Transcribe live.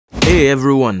Hey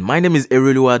everyone, my name is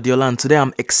Erelu Adiola and today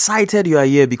I'm excited you are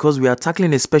here because we are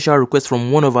tackling a special request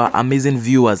from one of our amazing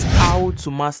viewers: how to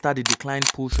master the decline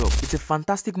push-up. It's a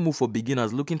fantastic move for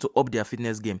beginners looking to up their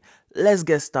fitness game. Let's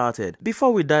get started.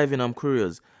 Before we dive in, I'm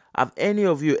curious, have any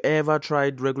of you ever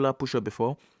tried regular push-up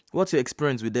before? What's your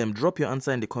experience with them? Drop your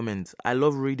answer in the comments. I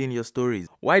love reading your stories.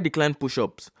 Why decline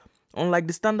push-ups? Unlike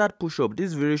the standard push-up,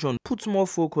 this variation puts more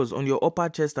focus on your upper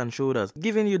chest and shoulders,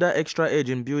 giving you that extra edge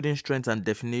in building strength and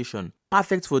definition.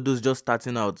 Perfect for those just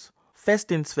starting out. First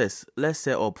things first, let's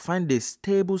set up. Find a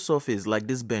stable surface like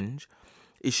this bench.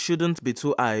 It shouldn't be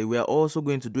too high. We are also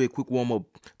going to do a quick warm-up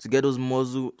to get those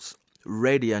muscles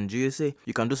ready and juicy.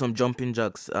 You can do some jumping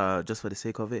jacks just for the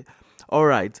sake of it.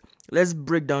 Alright, let's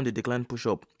break down the decline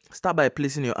push-up. Start by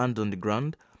placing your hand on the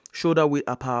ground, shoulder width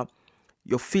apart.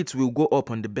 Your feet will go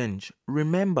up on the bench.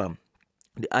 Remember,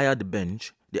 the higher the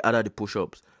bench, the harder the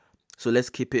push-ups. So let's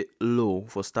keep it low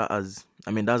for starters.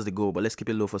 That's the goal, but let's keep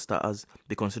it low for starters.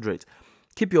 Be considerate.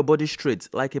 Keep your body straight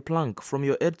like a plank from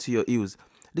your head to your heels.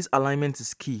 This alignment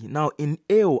is key. Now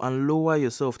inhale and lower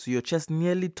yourself to your chest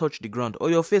nearly touch the ground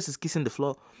or your face is kissing the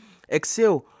floor.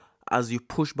 Exhale as you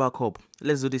push back up.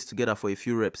 Let's do this together for a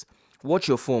few reps. Watch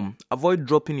your form. Avoid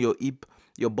dropping your hip,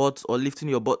 your butt, or lifting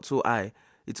your butt too high.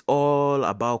 It's all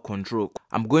about control.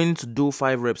 I'm going to do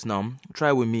 5 reps now.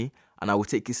 Try with me and I will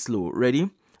take it slow.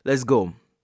 Ready? Let's go.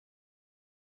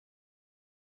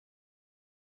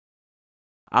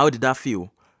 How did that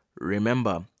feel?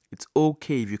 Remember, it's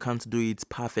okay if you can't do it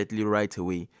perfectly right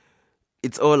away.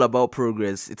 It's all about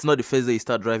progress. It's not the first day you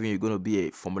start driving you're going to be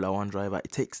a Formula 1 driver.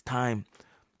 It takes time.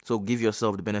 So give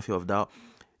yourself the benefit of doubt.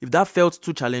 If that felt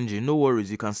too challenging, no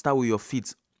worries. You can start with your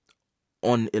feet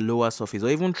on a lower surface, or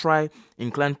even try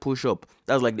incline push-up.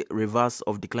 That's like the reverse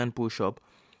of decline push-up.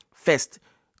 First,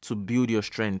 to build your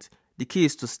strength. The key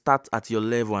is to start at your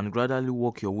level and gradually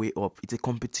work your way up. It's a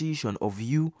competition of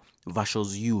you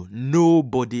versus you,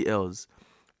 nobody else.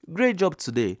 Great job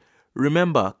today.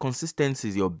 Remember, consistency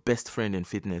is your best friend in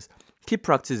fitness. Keep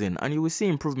practicing and you will see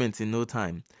improvements in no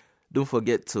time. Don't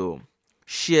forget to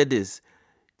share this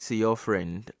to your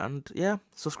friend, and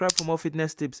subscribe for more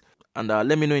fitness tips, and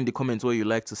let me know in the comments what you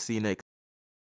like to see next.